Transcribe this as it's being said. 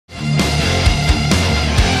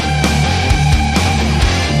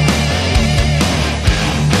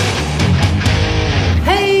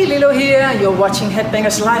Yeah, you're watching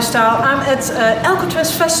Headbangers Lifestyle. I'm at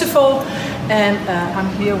Alcatraz Festival and I'm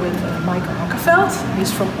here with Mikael Åkerfeldt.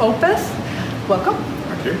 He's from OPETH. Welcome.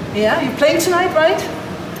 Thank you. Yeah, you're playing tonight, right?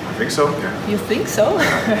 I think so, yeah. You think so?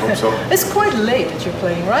 I hope so. It's quite late that you're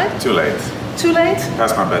playing, right? Too late. Too late?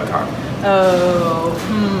 Past my bedtime. Oh,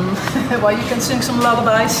 well, you can sing some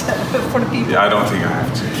lullabies for the people. Yeah, I don't think I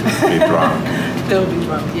have to be drunk. They'll be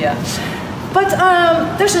drunk, yeah. But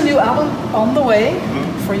there's a new album on the way.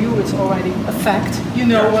 For you, it's already a fact. You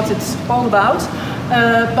know what it's all about.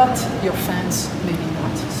 But your fans, maybe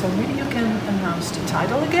not. So maybe you can announce the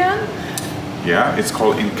title again. Yeah, it's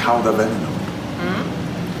called In Cauda Venenum,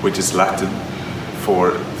 which is Latin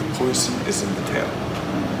for the poison is in the tail.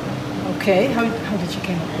 Okay, how did you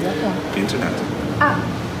come up with that one? Internet. Ah,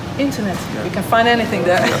 internet. Yeah. You can find anything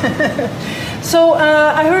there. Yeah. So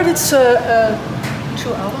I heard it's 2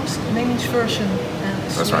 albums, an English version and a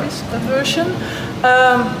Swedish version.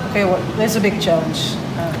 Okay, well, there's a big challenge,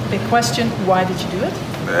 big question. Why did you do it?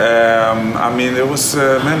 I mean, it was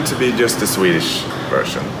meant to be just the Swedish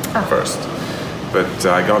version first, but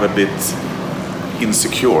I got a bit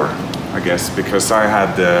insecure, I guess, because I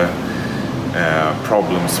had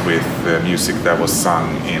problems with music that was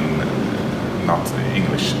sung in not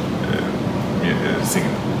English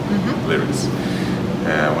singing lyrics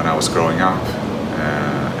when I was growing up.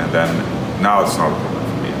 And then now it's not a problem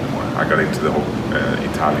for me anymore. I got into the whole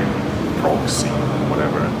Italian prog scene and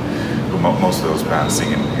whatever. Most of those bands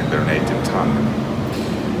sing in their native tongue.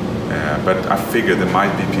 But I figured there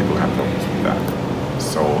might be people who have problems with that.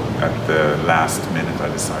 So at the last minute I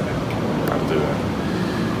decided I'll do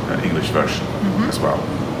an English version as well.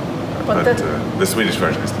 But the Swedish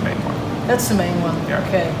version is the main one. That's the main one, yeah.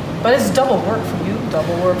 Okay. But it's double work for you,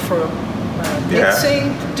 double work for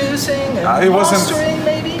mixing, producing, and mastering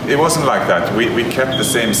maybe? It wasn't like that. We kept the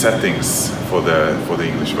same settings for the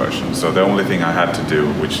English version. So the only thing I had to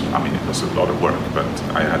do, which, I mean, it was a lot of work, but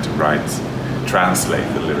I had to translate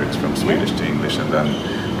the lyrics from Swedish to English and then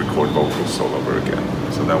record vocals all over again.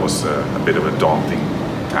 So that was a bit of a daunting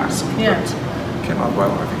task, but it came out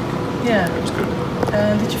well, I think. Yeah. It was good.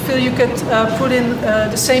 Did you feel you could put in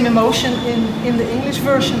the same emotion in the English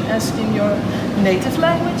version as in your native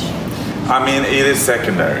language? I mean, it is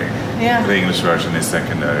secondary. Yeah. The English version is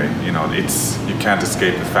secondary. You know, you can't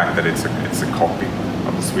escape the fact that it's a copy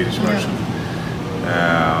of the Swedish version.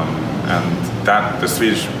 And the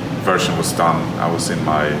Swedish version was done. I was in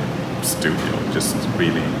my studio, just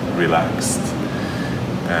really relaxed,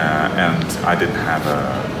 and I didn't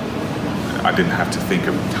have to think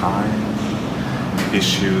of time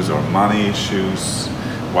issues or money issues.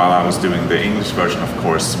 While I was doing the English version, of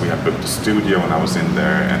course, we had booked a studio and I was in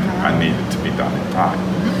there and I needed to be done in time.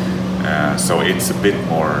 So it's a bit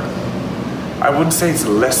more, I wouldn't say it's a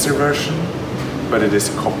lesser version, but it is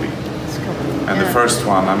a copy. And the first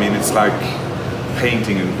one, I mean, it's like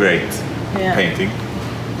painting a great painting.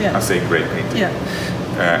 I say great painting.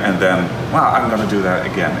 And then, well, I'm going to do that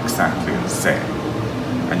again exactly the same.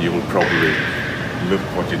 And you will probably look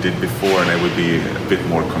what you did before and it would be a bit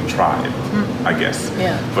more contrived, I guess.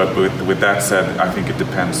 But with that said, I think it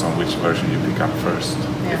depends on which version you pick up first.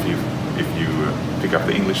 If you pick up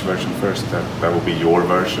the English version first, that will be your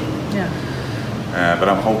version. But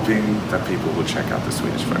I'm hoping that people will check out the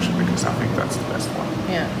Swedish version because I think that's the best one.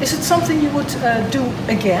 Is it something you would do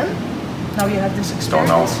again? Now you have this experience?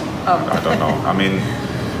 Don't know. I don't know. I mean,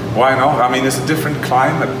 why not? I mean, it's a different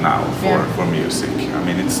climate now for music. I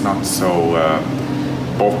mean, it's not so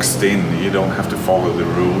boxed in. You don't have to follow the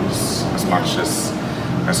rules as much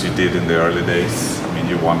as you did in the early days. I mean,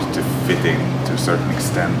 you wanted to fit in to a certain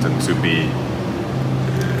extent and to be.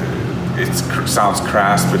 It sounds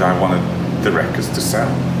crass, but I wanted the records to sell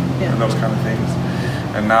and those kind of things.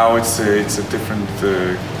 And now it's a different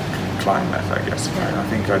climate, I guess. I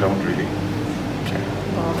think I don't really care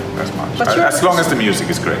as much. As long as the music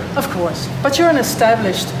is great. Of course. But you're an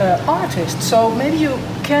established artist, so maybe you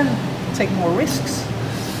can take more risks.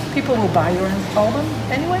 People will buy your album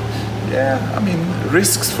anyway? Yeah, I mean,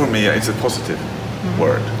 risks for me, it's a positive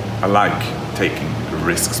word. I like taking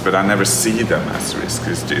risks, but I never see them as risks.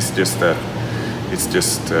 It's just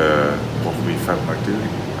what we felt like doing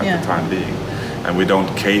at the time being. And we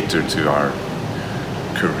don't cater to our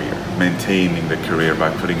career, maintaining the career by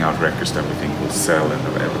putting out records that we think will sell and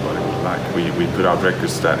that everybody will like. We put out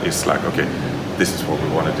records that is like, okay, this is what we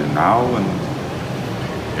want to do now, and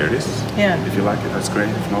here it is. If you like it, that's great.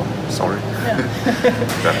 If not, sorry.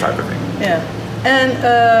 That type of thing. And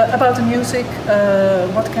about the music,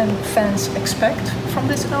 what can fans expect from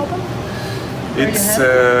this album?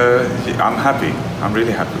 I'm happy. I'm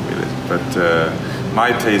really happy with it. But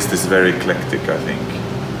my taste is very eclectic, I think.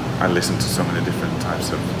 I listen to so many different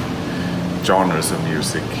types of genres of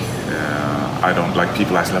music. I don't like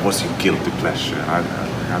people ask like, what's your guilty pleasure? I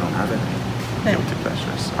don't have any guilty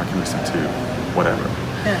pleasures. I can listen to whatever.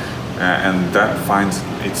 And that finds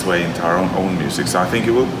its way into our own music. So I think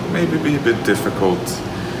it will maybe be a bit difficult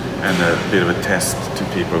and a bit of a test to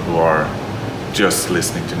people who are just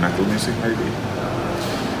listening to metal music maybe.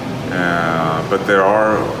 But there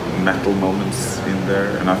are metal moments in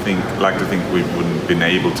there, and I like to think we wouldn't been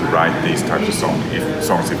able to write these types of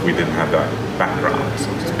songs if we didn't have that background,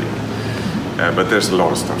 so to speak. But there's a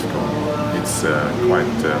lot of stuff going on. It's quite...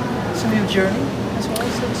 It's a new journey as well,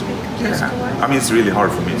 so to speak. I mean, it's really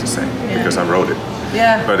hard for me to say because I wrote it.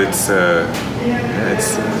 But it's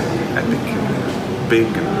epic, big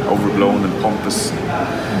and overblown and pompous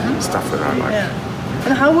and stuff that I like.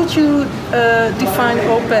 And how would you define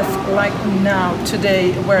OPETH like now,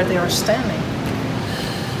 today, where they are standing?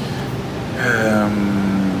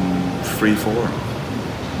 Free form,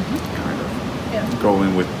 kind of.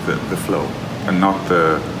 Going with the flow, and not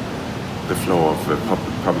the flow of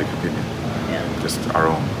public opinion. Just our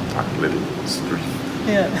own little stream.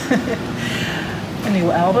 A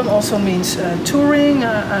new album also means touring.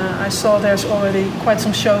 I saw there's already quite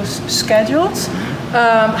some shows scheduled.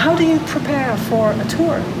 How do you prepare for a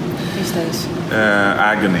tour these days?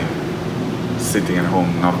 Agony. Sitting at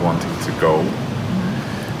home not wanting to go.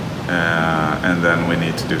 And then we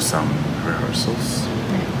need to do some rehearsals.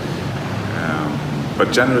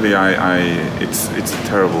 But generally it's a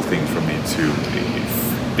terrible thing for me to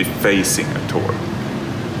be facing a tour.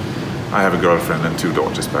 I have a girlfriend and 2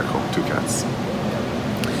 daughters back home, 2 cats,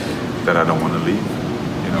 that I don't want to leave,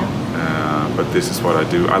 you know. But this is what I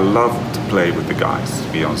do. I love to play with the guys,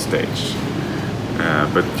 to be on stage.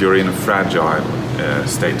 But you're in a fragile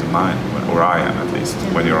state of mind, or I am at least,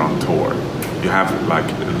 when you're on tour. You have like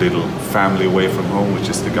a little family away from home, which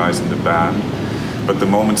is the guys in the band. But the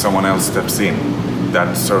moment someone else steps in,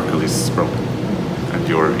 that circle is broken, and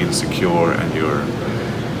you're insecure, and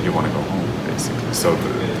you want to go home, basically. So,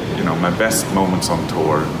 you know, my best moments on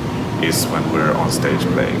tour is when we're on stage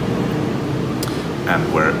playing, and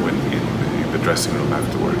when in the dressing room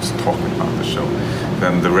afterwards talking about the show.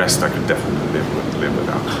 Then the rest I could definitely live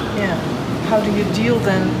without. How do you deal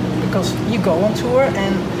then? Because you go on tour,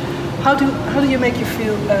 and how do you make you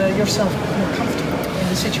feel yourself more comfortable in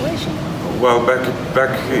the situation? Well,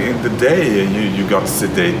 back in the day, you got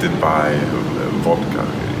sedated by vodka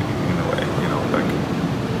in a way, you know, like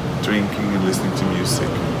drinking and listening to music,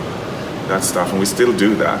 that stuff, and we still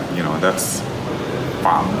do that, you know. That's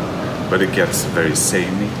fun, but it gets very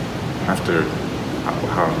samey after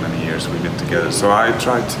how many years we've been together. So I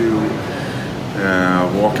try to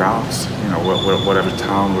walk out, you know, whatever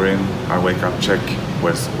town we're in. I wake up, check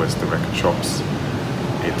where's the record shops.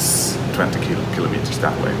 It's 20 kilometers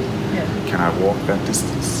that way. Can I walk that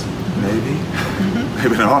distance? Maybe,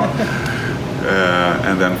 maybe not.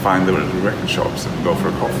 And then find the record shops and go for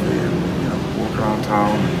a coffee and, you know, walk around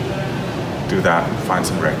town and do that and find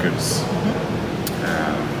some records.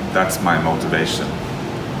 That's my motivation,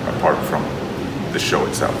 apart from the show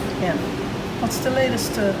itself. What's the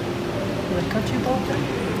latest record you bought?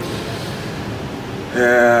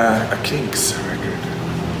 A Kinks record.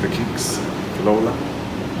 The Kinks, Lola.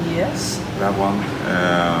 Yes. That one,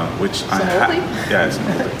 which it's an oldie? Yeah, it's an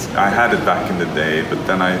oldie. I had it back in the day, but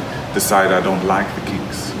then I decided I don't like the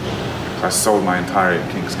Kinks. I sold my entire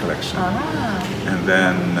Kinks collection. And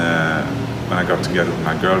then when I got together with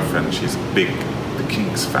my girlfriend, she's a big The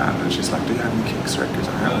Kinks fan, and she's like, do you have any Kinks records?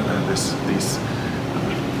 I have these.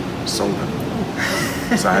 Sold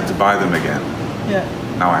them. So I had to buy them again.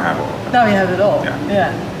 Now I have all of them. Now you have it all.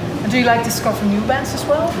 Yeah. And do you like discover new bands as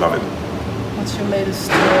well? Love it. What's your latest?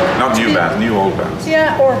 Not new bands, new old bands.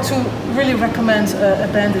 Or to really recommend a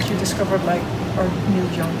band that you discovered, like, or new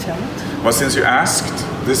young talent. Well, since you asked,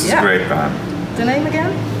 this is a great band. The name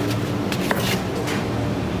again?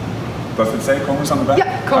 Does it say Commerce on the band?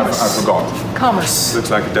 Yeah, Commerce. I forgot. Commerce.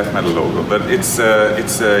 Looks like a death metal logo, but it's a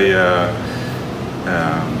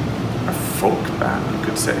folk band, you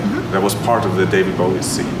could say. That was part of the David Bowie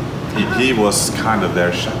scene. He was kind of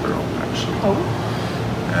their chaperone, actually.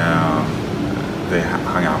 They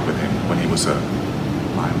hung out with him when he was a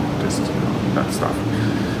mime artist, you know, that stuff.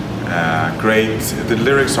 Great. The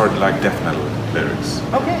lyrics are like death metal lyrics.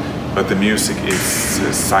 But the music is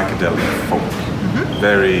psychedelic folk.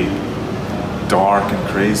 Very dark and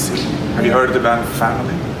crazy. Have you heard of the band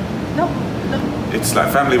Family? No. It's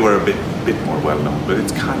like Family were a bit more well known, but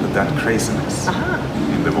it's kind of that craziness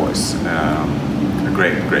in the voice. A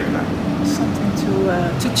great band. Something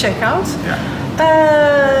to check out. Yeah.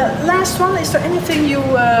 Last one. Is there anything you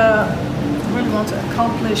really want to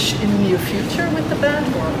accomplish in the near future with the band,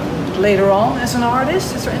 or later on as an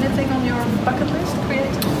artist? Is there anything on your bucket list,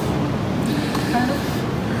 creative? Kind of?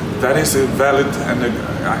 That is a valid and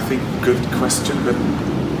I think good question, but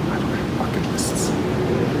I don't have bucket lists.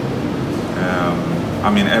 I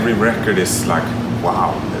mean, every record is like,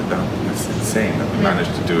 wow, that's insane that we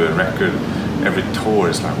managed to do a record. Every tour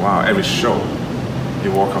is like, wow. Every show,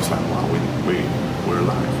 you walk off like, wow, we're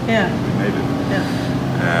alive. Yeah. We made it.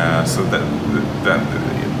 Yeah. So that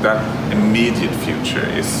immediate future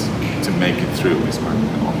is to make it through is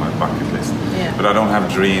on my bucket list. Yeah. But I don't have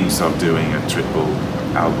dreams of doing a triple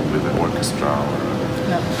album with an orchestra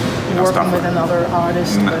or working with another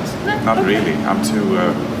artist. Not really. I'm too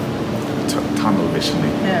tunnel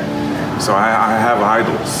visioning. Yeah. So I have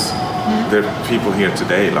idols. There are people here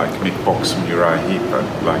today like Mick Box from Uriah Heep,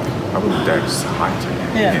 like I wouldn't dare to say hi to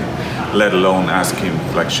him, let alone ask him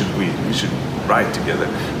like we should write together.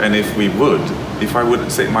 And if I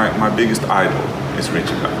would say my biggest idol is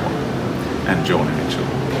Richie Blackmore and Joni Mitchell.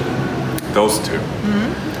 Those two.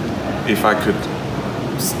 If I could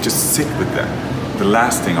just sit with them. The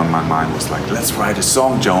last thing on my mind was like, let's write a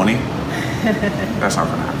song, Joni. That's not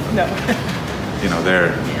gonna happen. No. You know,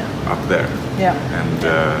 they're up there. Yeah. And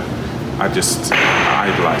I just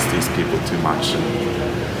idolize these people too much. And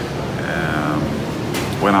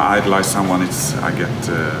when I idolize someone, I get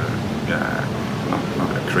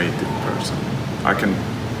not a creative person. I can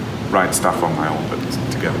write stuff on my own, but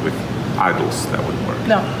together with idols, that wouldn't work.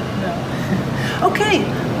 No. Okay.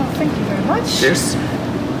 Well, thank you very much. Cheers.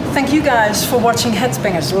 Thank you guys for watching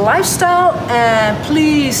Headbangers Lifestyle, and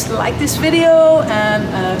please like this video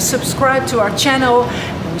and subscribe to our channel,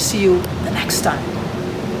 and we'll see you the next time.